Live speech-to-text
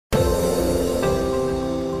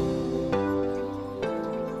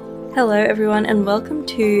Hello, everyone, and welcome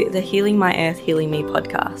to the Healing My Earth, Healing Me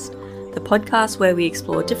podcast, the podcast where we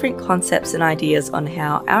explore different concepts and ideas on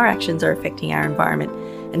how our actions are affecting our environment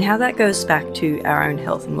and how that goes back to our own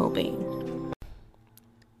health and well-being.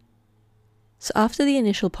 So after the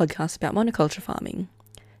initial podcast about monoculture farming,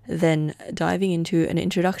 then diving into an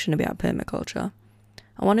introduction about permaculture,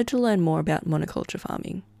 I wanted to learn more about monoculture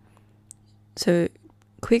farming. So,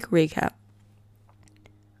 quick recap.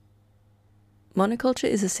 Monoculture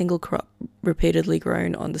is a single crop repeatedly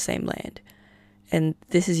grown on the same land. And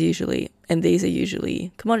these are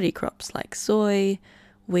usually commodity crops like soy,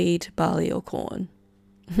 wheat, barley, or corn.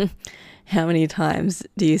 How many times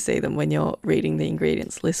do you see them when you're reading the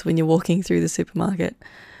ingredients list when you're walking through the supermarket?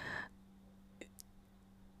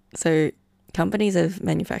 So companies have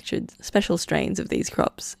manufactured special strains of these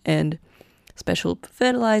crops and special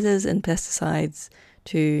fertilizers and pesticides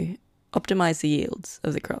to optimize the yields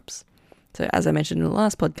of the crops. So as I mentioned in the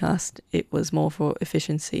last podcast, it was more for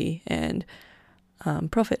efficiency and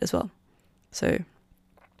profit as well. So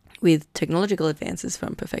with technological advances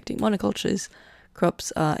from perfecting monocultures,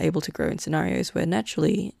 crops are able to grow in scenarios where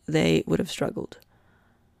naturally they would have struggled.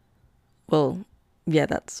 Well, yeah,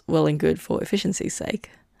 that's well and good for efficiency's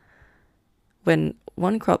sake. When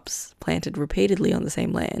one crop's planted repeatedly on the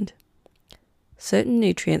same land, certain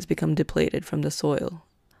nutrients become depleted from the soil,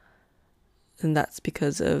 and that's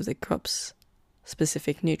because of the crop's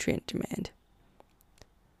specific nutrient demand.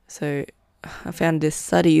 So I found this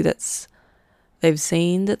study they've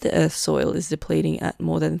seen that the Earth's soil is depleting at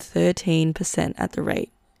more than 13% at the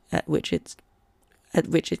rate at which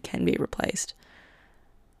it can be replaced.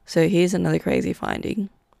 So here's another crazy finding.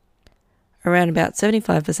 Around about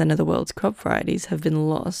 75% of the world's crop varieties have been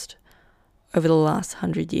lost over the last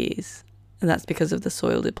 100 years, and that's because of the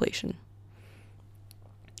soil depletion.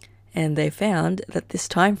 And they found that this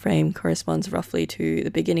time frame corresponds roughly to the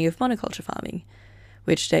beginning of monoculture farming,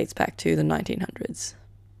 which dates back to the 1900s.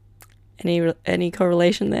 Any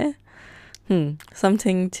correlation there?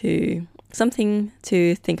 Something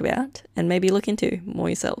to think about and maybe look into more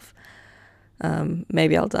yourself.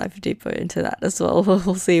 Maybe I'll dive deeper into that as well.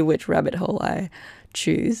 We'll see which rabbit hole I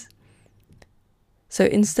choose. So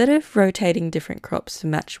instead of rotating different crops to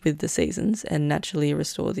match with the seasons and naturally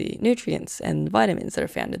restore the nutrients and vitamins that are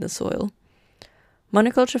found in the soil,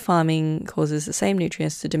 monoculture farming causes the same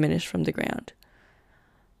nutrients to diminish from the ground.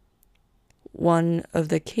 One of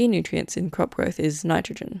the key nutrients in crop growth is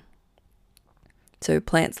nitrogen. So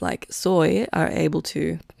plants like soy are able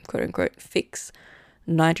to, quote unquote, fix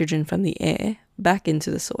nitrogen from the air back into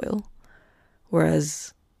the soil,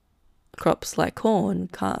 whereas crops like corn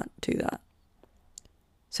can't do that.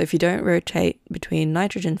 So if you don't rotate between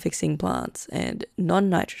nitrogen-fixing plants and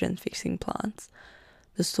non-nitrogen-fixing plants,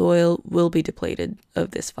 the soil will be depleted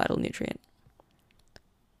of this vital nutrient.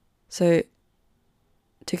 So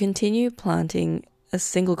to continue planting a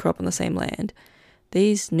single crop on the same land,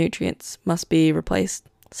 these nutrients must be replaced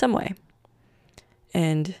some way.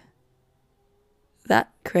 And that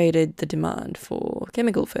created the demand for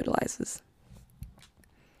chemical fertilizers.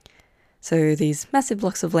 So these massive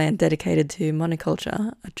blocks of land dedicated to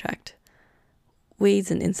monoculture attract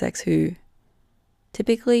weeds and insects who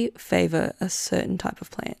typically favor a certain type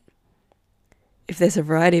of plant. If there's a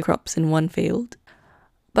variety of crops in one field,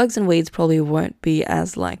 bugs and weeds probably won't be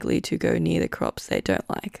as likely to go near the crops they don't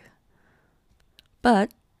like.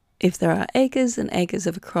 But if there are acres and acres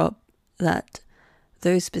of a crop that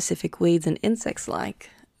those specific weeds and insects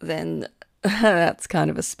like, then that's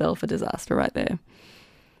kind of a spell for disaster right there.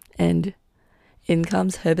 And in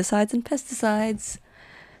comes herbicides and pesticides.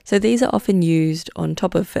 So these are often used on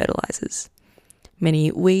top of fertilizers.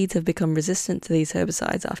 Many weeds have become resistant to these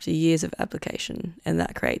herbicides after years of application, and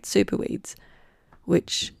that creates superweeds,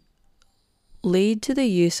 which lead to the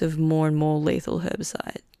use of more and more lethal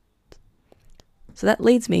herbicides. So that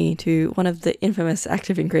leads me to one of the infamous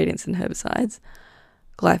active ingredients in herbicides,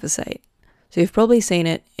 glyphosate. So you've probably seen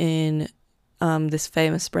it in this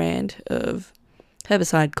famous brand of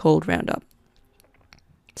herbicide called Roundup.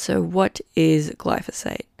 So what is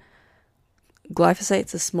glyphosate?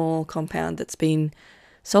 Glyphosate's a small compound that's been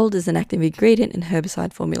sold as an active ingredient in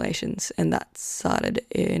herbicide formulations, and that started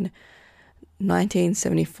in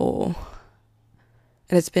 1974.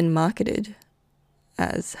 And it's been marketed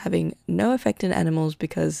as having no effect in animals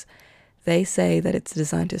because they say that it's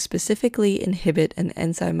designed to specifically inhibit an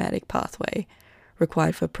enzymatic pathway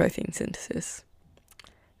required for protein synthesis,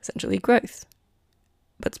 essentially growth,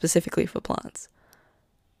 but specifically for plants.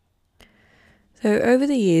 So over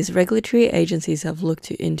the years, regulatory agencies have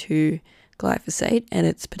looked into glyphosate and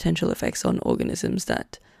its potential effects on organisms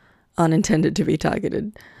that aren't intended to be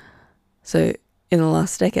targeted. So in the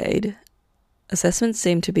last decade, assessments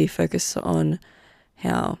seem to be focused on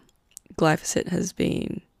how glyphosate has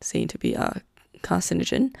been seen to be a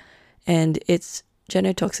carcinogen and its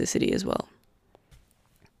genotoxicity as well.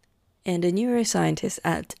 And a neuroscientist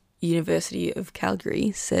at University of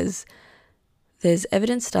Calgary says there's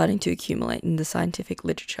evidence starting to accumulate in the scientific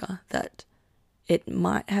literature that it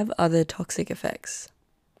might have other toxic effects.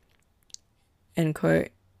 End quote.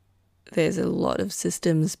 There's a lot of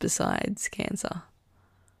systems besides cancer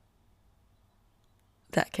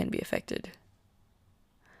that can be affected.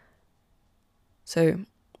 So,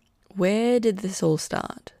 where did this all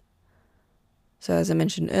start? So, as I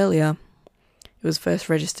mentioned earlier, it was first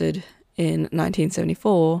registered in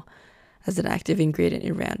 1974 as an active ingredient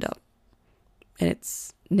in Roundup, and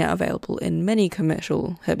it's now available in many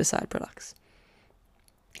commercial herbicide products.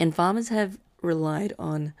 And farmers have relied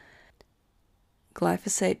on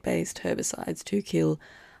glyphosate-based herbicides to kill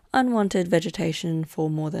unwanted vegetation for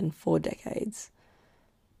more than 4 decades.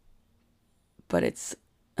 But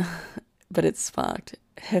it sparked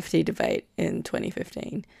hefty debate in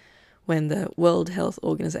 2015 when the World Health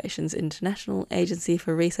Organization's International Agency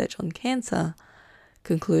for Research on Cancer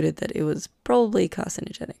concluded that it was probably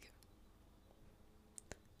carcinogenic.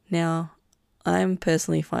 Now, I'm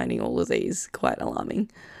personally finding all of these quite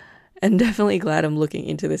alarming, and definitely glad I'm looking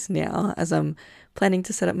into this now as I'm planning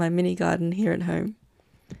to set up my mini garden here at home.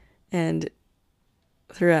 And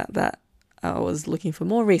throughout that, I was looking for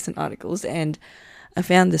more recent articles, and I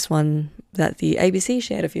found this one that the ABC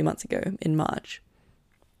shared a few months ago in March.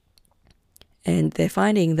 And they're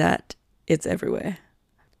finding that it's everywhere.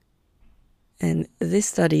 And this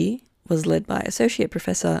study was led by Associate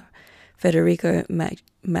Professor Federico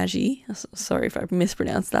Maggi, sorry if I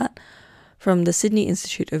mispronounced that, from the Sydney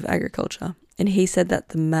Institute of Agriculture. And he said that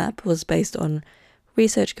the map was based on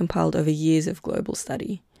research compiled over years of global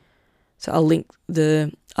study. So I'll link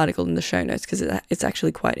the article in the show notes because it's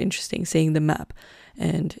actually quite interesting seeing the map,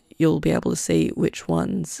 and you'll be able to see which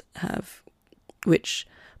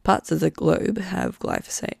parts of the globe have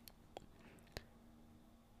glyphosate.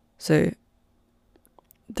 So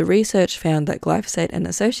the research found that glyphosate and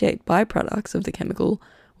associated byproducts of the chemical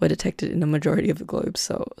were detected in a majority of the globe's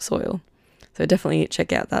soil. So definitely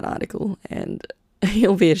check out that article and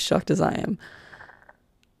you'll be as shocked as I am.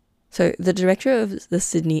 So the director of the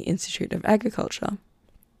Sydney Institute of Agriculture,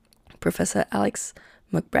 Professor Alex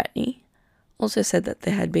McBratney, also said that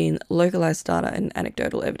there had been localised data and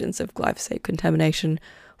anecdotal evidence of glyphosate contamination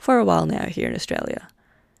for a while now here in Australia.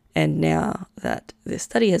 And now that this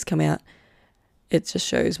study has come out, it just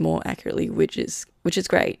shows more accurately, which is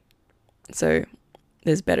great. So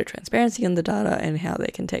there's better transparency on the data and how they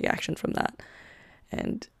can take action from that.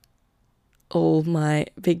 And all my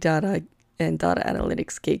big data and data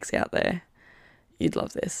analytics geeks out there, you'd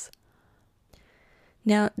love this.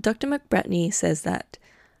 Now, Dr. McBratney says that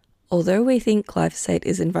although we think glyphosate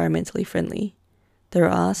is environmentally friendly, there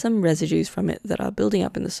are some residues from it that are building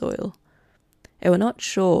up in the soil, and we're not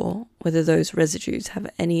sure whether those residues have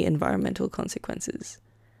any environmental consequences.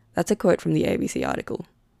 That's a quote from the ABC article.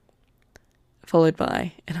 Followed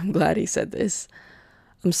by, and I'm glad he said this,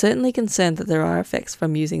 I'm certainly concerned that there are effects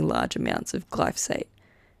from using large amounts of glyphosate,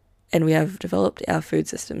 and we have developed our food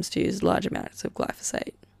systems to use large amounts of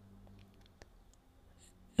glyphosate.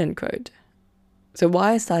 End quote. So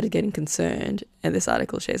why I started getting concerned, and this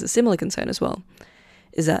article shares a similar concern as well,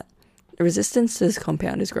 is that resistance to this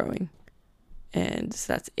compound is growing, and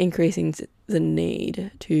so that's increasing the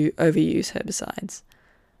need to overuse herbicides.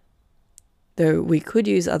 Though we could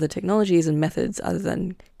use other technologies and methods other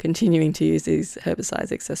than continuing to use these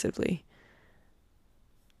herbicides excessively.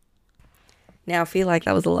 Now, I feel like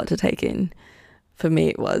that was a lot to take in. For me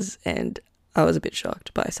it was, and I was a bit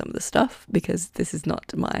shocked by some of the stuff because this is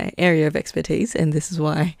not my area of expertise, and this is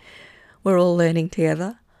why we're all learning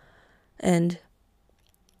together. And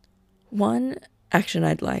one action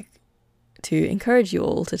I'd like to encourage you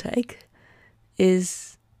all to take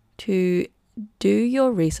is to do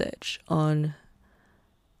your research on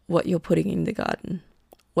what you're putting in the garden,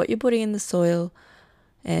 what you're putting in the soil,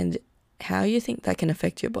 and how you think that can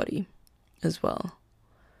affect your body as well.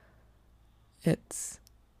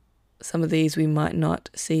 Some of these we might not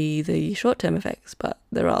see the short-term effects, but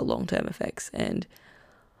there are long-term effects, and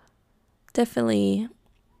definitely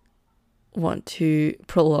want to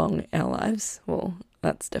prolong our lives. Well,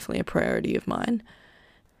 that's definitely a priority of mine.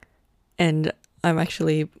 And I'm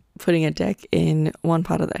actually putting a deck in one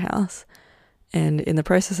part of the house, and in the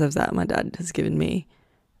process of that, my dad has given me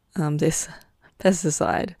this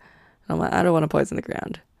pesticide. And I'm like, I don't want to poison the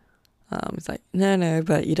ground. He's like, no,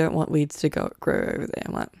 but you don't want weeds to grow over there.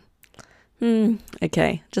 I'm like,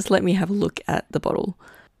 Okay, just let me have a look at the bottle.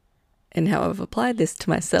 And how I've applied this to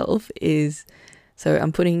myself is, so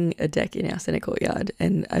I'm putting a deck in our centre courtyard,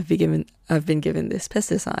 and I've been given this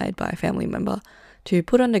pesticide by a family member to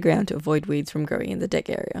put underground to avoid weeds from growing in the deck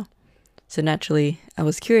area. So naturally, I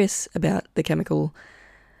was curious about the chemical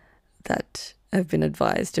that I've been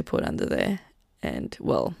advised to put under there, and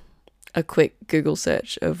well, a quick Google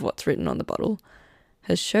search of what's written on the bottle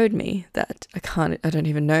has showed me that I don't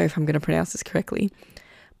even know if I'm going to pronounce this correctly,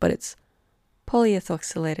 but it's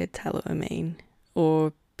polyethoxylated toluamine,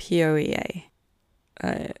 or POEA.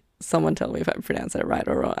 Someone tell me if I pronounced that right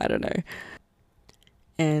or wrong, I don't know.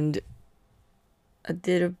 And I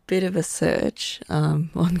did a bit of a search on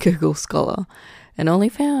Google Scholar and only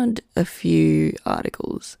found a few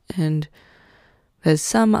articles, and there's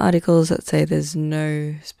some articles that say there's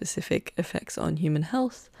no specific effects on human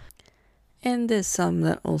health, and there's some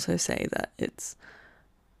that also say that it's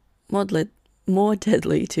more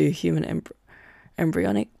deadly to human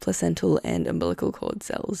embryonic, placental, and umbilical cord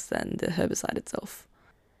cells than the herbicide itself,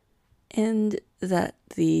 and that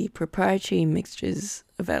the proprietary mixtures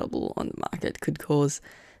available on the market could cause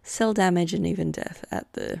cell damage and even death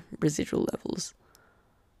at the residual levels.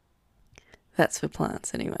 That's for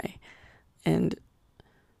plants anyway. And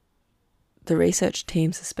the research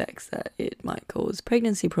team suspects that it might cause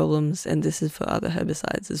pregnancy problems, and this is for other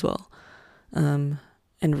herbicides as well. And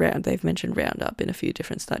they've mentioned Roundup in a few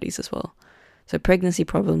different studies as well. So pregnancy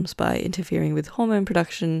problems by interfering with hormone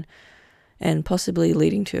production and possibly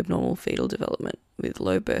leading to abnormal fetal development with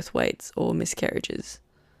low birth weights or miscarriages.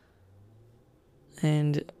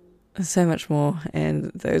 And so much more,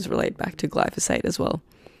 and those relate back to glyphosate as well.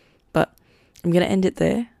 But I'm going to end it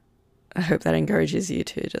there. I hope that encourages you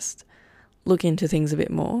to just look into things a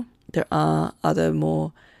bit more. There are other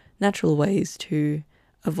more natural ways to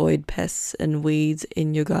avoid pests and weeds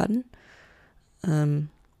in your garden. And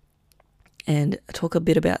I talk a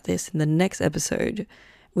bit about this in the next episode,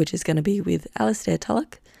 which is going to be with Alistair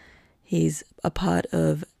Tulloch. He's a part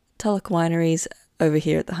of Tulloch Wineries over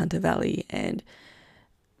here at the Hunter Valley, and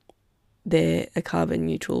they're a carbon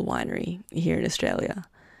neutral winery here in Australia.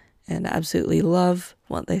 And I absolutely love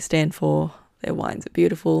what they stand for. Their wines are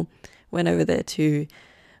beautiful. Went over there to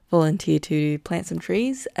volunteer to plant some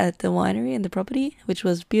trees at the winery and the property, which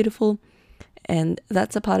was beautiful. And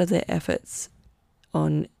that's a part of their efforts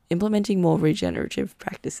on implementing more regenerative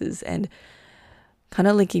practices, and kind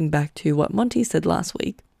of linking back to what Monty said last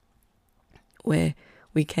week, where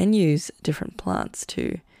we can use different plants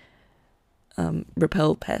to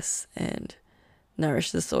repel pests and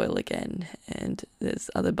nourish the soil again. And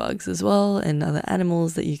there's other bugs as well and other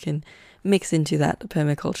animals that you can mix into that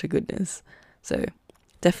permaculture goodness. So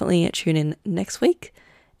definitely tune in next week,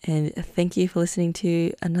 and thank you for listening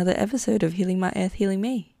to another episode of Healing My Earth, Healing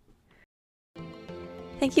Me.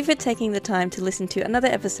 Thank you for taking the time to listen to another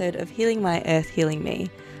episode of Healing My Earth, Healing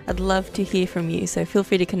Me. I'd love to hear from you, so feel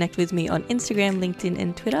free to connect with me on Instagram, LinkedIn,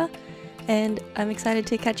 and Twitter, and I'm excited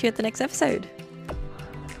to catch you at the next episode.